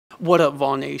What up,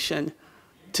 Vol Nation?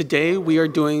 Today we are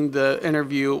doing the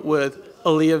interview with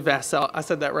Aleah Vassell. I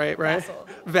said that right? Vassell.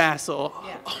 Vassell.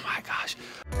 Yeah. Oh my gosh.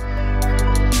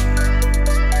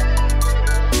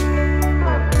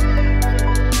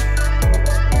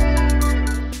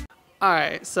 All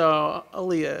right, so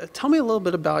Aleah, tell me a little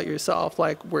bit about yourself.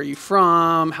 Like, where are you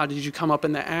from? How did you come up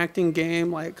in the acting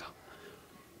game? Like,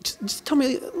 just tell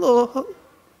me a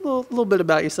little bit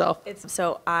about yourself.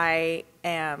 So I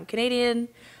am Canadian,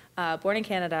 born in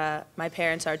Canada. My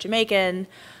parents are Jamaican.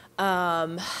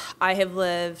 I have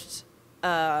lived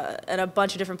in a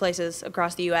bunch of different places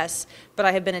across the U.S., but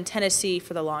I have been in Tennessee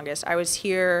for the longest. I was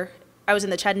in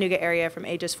the Chattanooga area from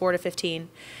ages 4 to 15.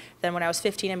 Then when I was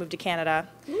 15, I moved to Canada.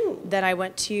 Ooh. Then I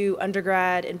went to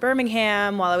undergrad in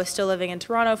Birmingham while I was still living in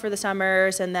Toronto for the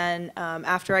summers. And then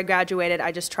after I graduated,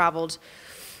 I just traveled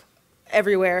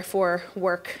everywhere for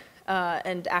work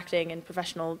and acting and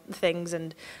professional things.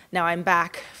 And now I'm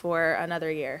back for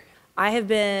another year. I have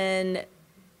been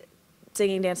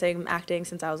singing, dancing, acting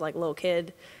since I was like a little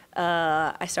kid.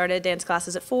 I started dance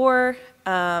classes at 4.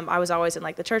 I was always in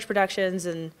like the church productions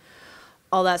and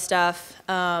all that stuff.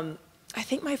 I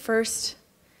think my first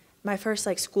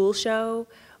like school show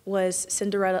was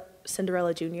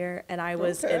Cinderella Junior, and I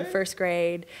was in first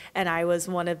grade, and I was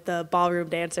one of the ballroom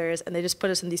dancers, and they just put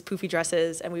us in these poofy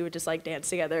dresses, and we would just like dance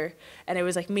together, and it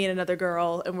was like me and another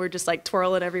girl, and we're just like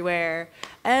twirling everywhere,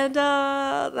 and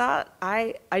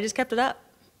I just kept it up.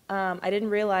 I didn't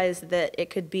realize that it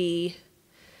could be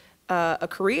a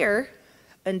career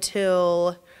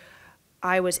until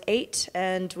I was 8,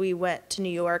 and we went to New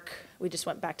York. We just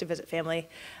went back to visit family.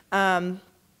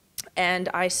 And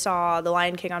I saw The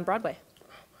Lion King on Broadway.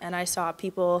 And I saw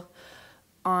people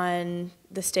on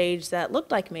the stage that looked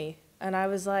like me. And I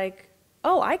was like,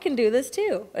 oh, I can do this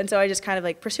too. And so I just kind of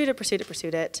like pursued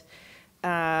it.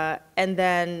 And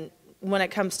then when it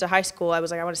comes to high school, I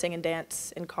was like, I want to sing and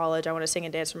dance in college. I want to sing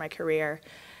and dance for my career.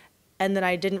 And then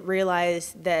I didn't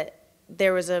realize that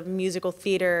there was a musical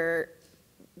theater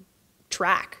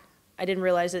track. I didn't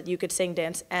realize that you could sing,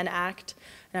 dance, and act,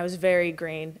 and I was very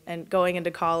green. And going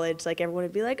into college, like everyone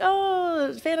would be like,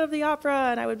 "Oh, fan of the opera,"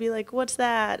 and I would be like, "What's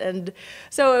that?" And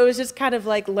so it was just kind of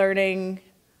like learning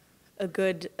a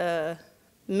good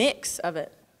mix of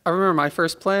it. I remember my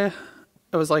first play.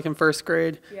 It was like in first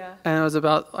grade, yeah, and it was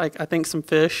about like I think some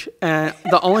fish. And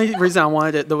the only reason I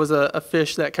wanted it, there was a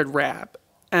fish that could rap,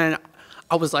 and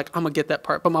I was like, I'm gonna get that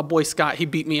part. But my boy Scott, he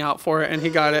beat me out for it, and he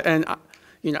got it, and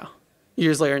you know.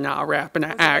 Years later, now I rap and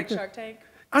I act. It like Shark Tank?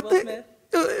 Will Smith?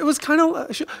 It was kind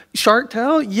of Shark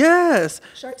Tale, yes.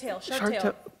 Shark Tale.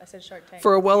 I said Shark Tank.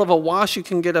 For a well of a wash, you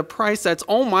can get a price that's,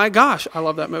 oh my gosh. I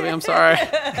love that movie, I'm sorry.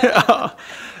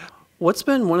 What's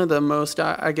been one of the most,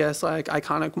 I guess, like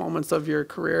iconic moments of your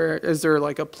career? Is there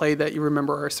like a play that you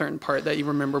remember or a certain part that you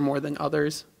remember more than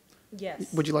others?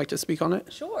 Yes. Would you like to speak on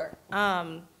it? Sure.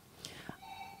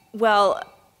 Well,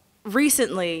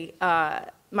 recently,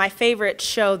 my favorite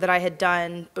show that I had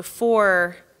done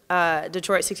before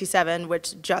Detroit 67,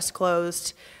 which just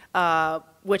closed,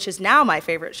 which is now my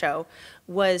favorite show,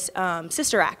 was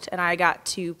Sister Act, and I got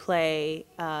to play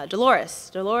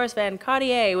Dolores Van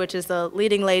Cartier, which is the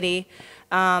leading lady.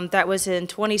 That was in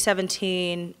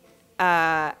 2017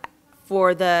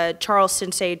 for the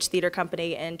Charleston Stage Theater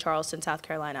Company in Charleston, South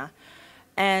Carolina.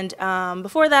 And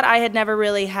before that, I had never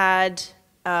really had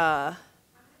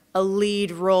a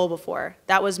lead role before.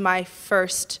 That was my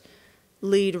first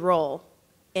lead role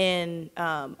in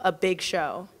a big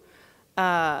show.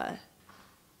 And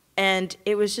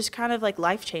it was just kind of like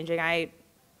life-changing.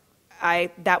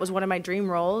 That was one of my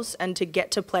dream roles, and to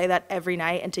get to play that every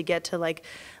night and to get to like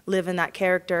live in that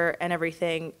character and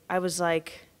everything, I was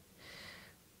like,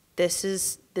 this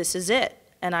is it.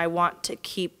 And I want to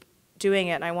keep doing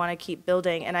it, and I want to keep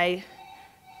building. And I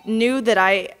knew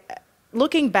that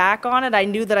looking back on it, I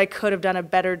knew that I could have done a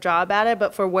better job at it,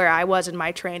 but for where I was in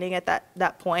my training at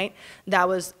that point,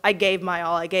 I gave my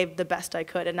all, I gave the best I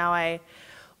could, and now I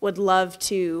would love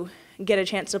to get a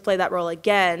chance to play that role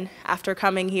again after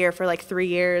coming here for like 3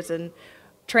 years and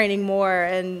training more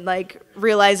and like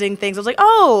realizing things. I was like,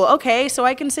 oh, okay, so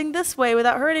I can sing this way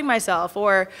without hurting myself,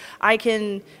 or I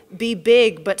can be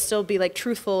big but still be like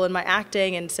truthful in my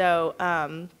acting, and so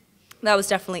that was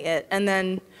definitely it. And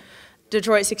then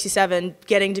Detroit 67,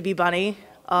 getting to be Bunny.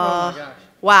 Oh my gosh.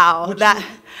 Wow,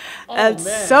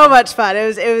 that's so much fun. It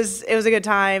was a good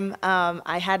time.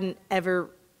 I hadn't ever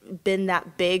been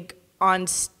that big on.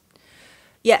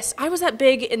 Yes, I was that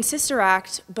big in Sister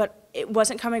Act, but it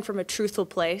wasn't coming from a truthful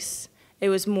place. It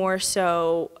was more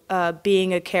so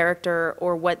being a character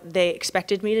or what they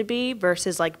expected me to be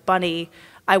versus like Bunny.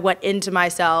 I went into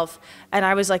myself and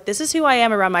I was like, this is who I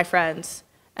am around my friends.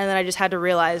 And then I just had to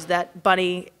realize that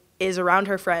Bunny is around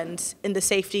her friends in the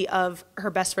safety of her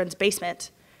best friend's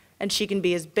basement. And she can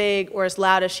be as big or as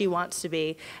loud as she wants to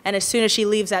be. And as soon as she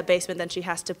leaves that basement, then she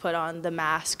has to put on the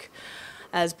mask,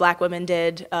 as black women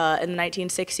did in the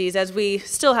 1960s, as we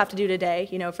still have to do today,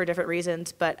 you know, for different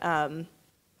reasons. But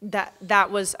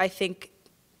that was, I think,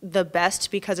 the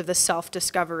best because of the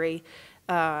self-discovery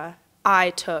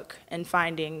I took in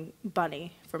finding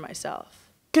Bunny for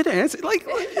myself. Good answer. Like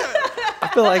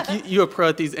I feel like you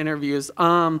approach these interviews.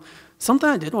 Something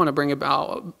I did want to bring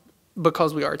about,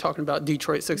 because we are talking about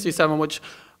Detroit 67, which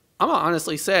I'm going to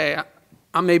honestly say,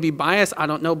 I may be biased, I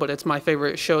don't know, but it's my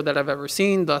favorite show that I've ever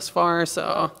seen thus far.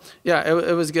 So, yeah,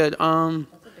 it was good. That's a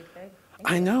big thing.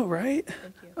 I know, right?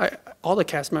 Thank you. All the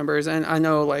cast members, and I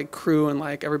know, like, crew and,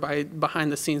 like, everybody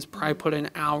behind the scenes probably put in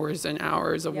hours and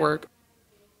hours of work.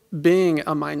 Being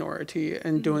a minority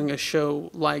and doing a show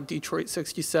like Detroit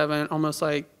 67, almost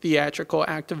like theatrical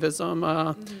activism,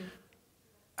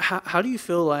 how do you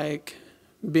feel like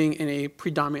being in a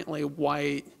predominantly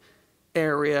white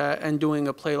area and doing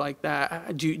a play like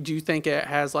that? Do you think it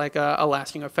has like a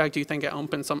lasting effect? Do you think it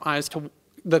opens some eyes to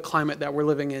the climate that we're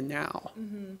living in now?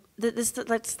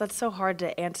 That's so hard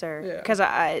to answer because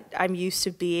I'm used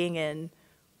to being in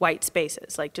white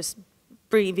spaces, like just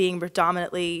being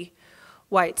predominantly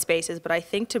white spaces. But I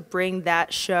think to bring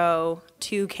that show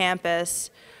to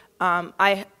campus,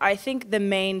 I think the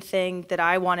main thing that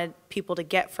I wanted people to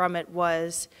get from it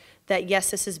was that,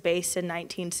 yes, this is based in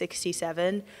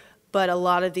 1967, but a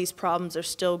lot of these problems are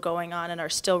still going on and are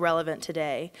still relevant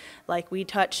today. Like, we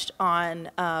touched on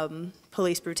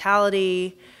police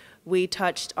brutality, we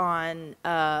touched on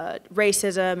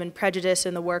racism and prejudice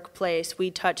in the workplace, we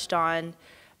touched on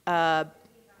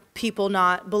people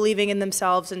not believing in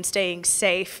themselves and staying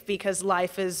safe because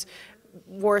life is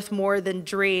worth more than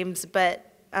dreams, but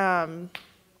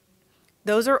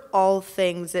those are all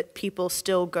things that people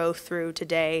still go through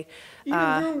today. Even here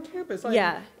on campus, like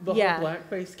the whole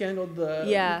blackface scandal, the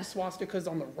swastikas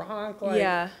on the rock,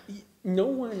 like no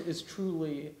one is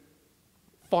truly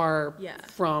far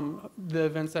from the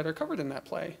events that are covered in that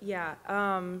play.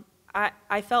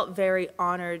 I felt very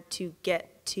honored to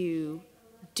get to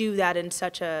do that in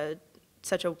such a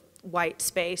white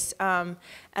space.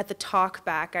 At the talk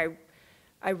back,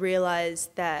 I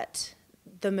realized that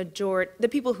the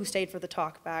people who stayed for the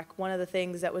talk back, one of the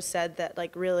things that was said that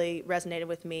like really resonated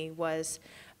with me was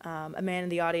a man in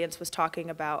the audience was talking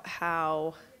about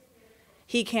how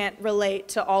he can't relate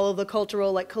to all of the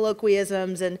cultural like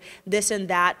colloquialisms and this and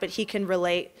that, but he can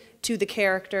relate to the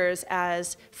characters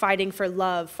as fighting for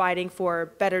love, fighting for a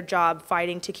better job,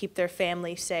 fighting to keep their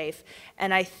family safe.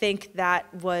 And I think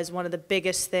that was one of the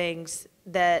biggest things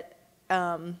that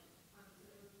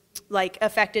like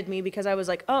affected me, because I was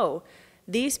like, oh,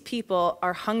 these people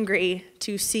are hungry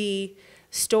to see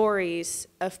stories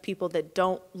of people that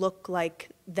don't look like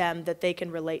them that they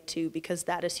can relate to, because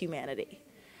that is humanity.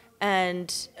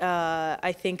 And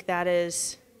I think that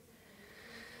is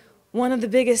one of the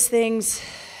biggest things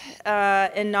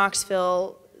in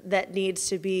Knoxville that needs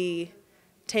to be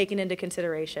taken into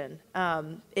consideration,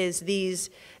 is these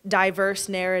diverse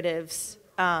narratives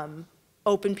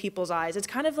open people's eyes. It's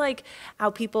kind of like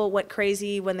how people went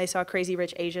crazy when they saw Crazy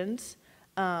Rich Asians.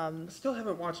 I still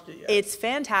haven't watched it yet. It's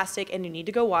fantastic, and you need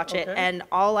to go watch it. And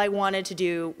all I wanted to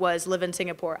do was live in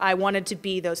Singapore. I wanted to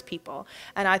be those people.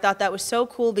 And I thought that was so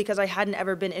cool because I hadn't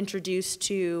ever been introduced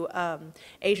to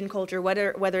Asian culture,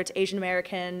 whether it's Asian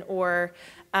American or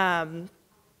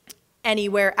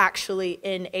anywhere actually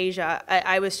in Asia.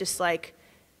 I was just like,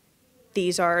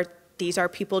 these are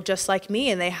people just like me,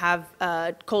 and they have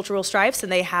cultural strifes,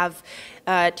 and they have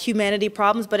humanity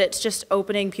problems, but it's just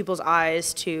opening people's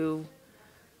eyes to,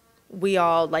 we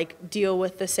all like deal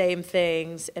with the same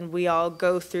things and we all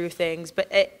go through things.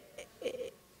 But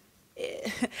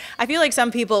I feel like some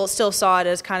people still saw it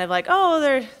as kind of like, oh,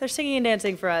 they're singing and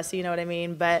dancing for us, you know what I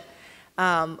mean? But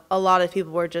a lot of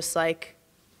people were just like,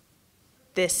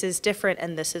 this is different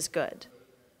and this is good.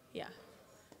 Yeah.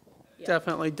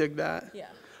 Definitely dig that. Yeah.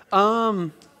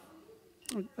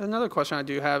 Another question I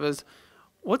do have is,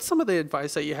 what's some of the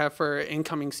advice that you have for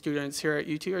incoming students here at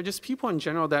UT, or just people in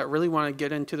general that really want to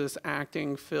get into this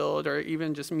acting field, or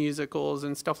even just musicals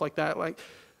and stuff like that? Like,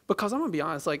 because I'm gonna be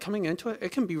honest, like coming into it,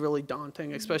 it can be really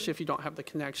daunting, especially if you don't have the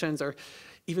connections, or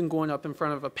even going up in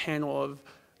front of a panel of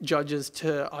judges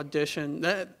to audition.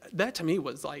 That to me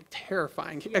was like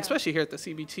terrifying, especially here at the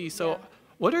CBT. So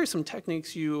what are some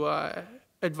techniques you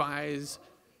advise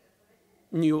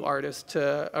new artists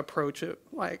to approach it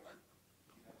like?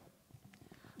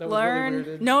 That was really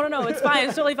weirded. No, it's fine.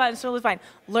 It's totally fine. It's totally fine.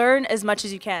 Learn as much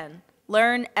as you can.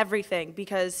 Learn everything,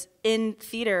 because in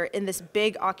theater, in this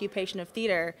big occupation of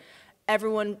theater,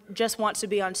 everyone just wants to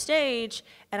be on stage,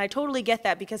 and I totally get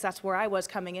that because that's where I was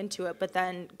coming into it. But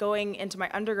then going into my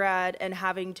undergrad and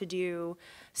having to do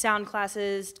sound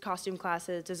classes, costume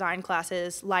classes, design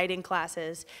classes, lighting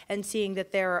classes, and seeing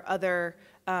that there are other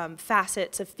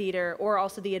facets of theater, or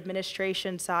also the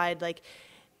administration side, like,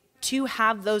 to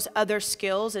have those other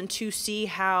skills and to see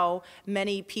how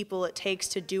many people it takes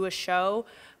to do a show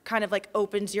kind of like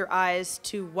opens your eyes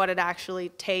to what it actually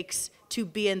takes to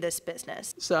be in this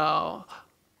business. So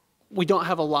we don't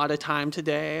have a lot of time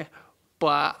today,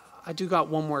 but I do got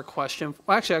one more question.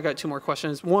 Well, actually, I got two more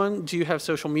questions. One, do you have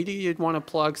social media you'd want to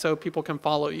plug so people can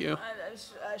follow you?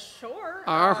 Sure.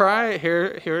 All right,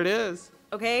 here it is.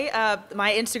 Okay,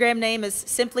 my Instagram name is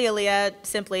simply Aleah,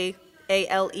 simply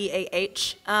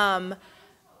Aleah.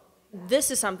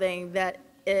 This is something that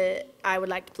I would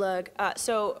like to plug.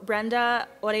 So Brenda,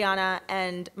 Oriana,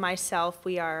 and myself,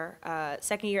 we are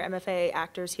second-year MFA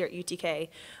actors here at UTK.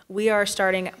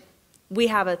 We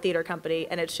have a theater company,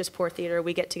 and it's just Poor Theater.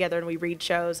 We get together and we read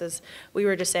shows, as we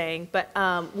were just saying. But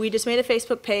we just made a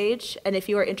Facebook page, and if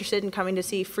you are interested in coming to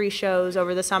see free shows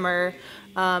over the summer,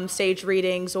 stage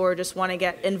readings, or just want to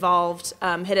get involved,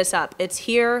 hit us up. It's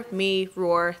Hear Me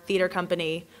Roar Theater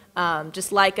Company.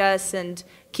 Just like us and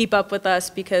keep up with us,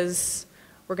 because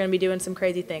we're going to be doing some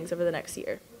crazy things over the next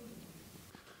year.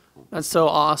 That's so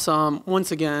awesome.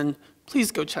 Once again, please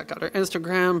go check out her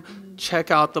Instagram.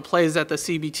 Check out the plays at the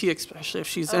CBT, especially if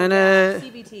she's in it.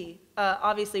 CBT.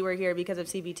 Obviously, we're here because of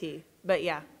CBT. But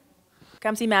yeah,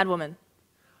 come see Mad Woman.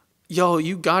 Yo,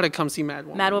 you got to come see Mad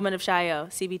Woman. Mad Woman of Shio,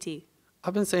 CBT.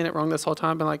 I've been saying it wrong this whole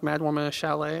time. Been like Mad Woman of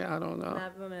Chalet. I don't know.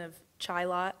 Mad Woman of Chai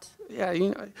Lot. Yeah, you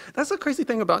know, that's the crazy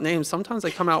thing about names. Sometimes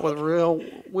they come out with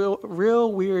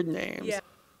real weird names. Yeah.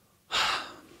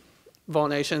 Vol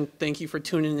Nation, thank you for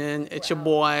tuning in. It's your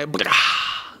boy.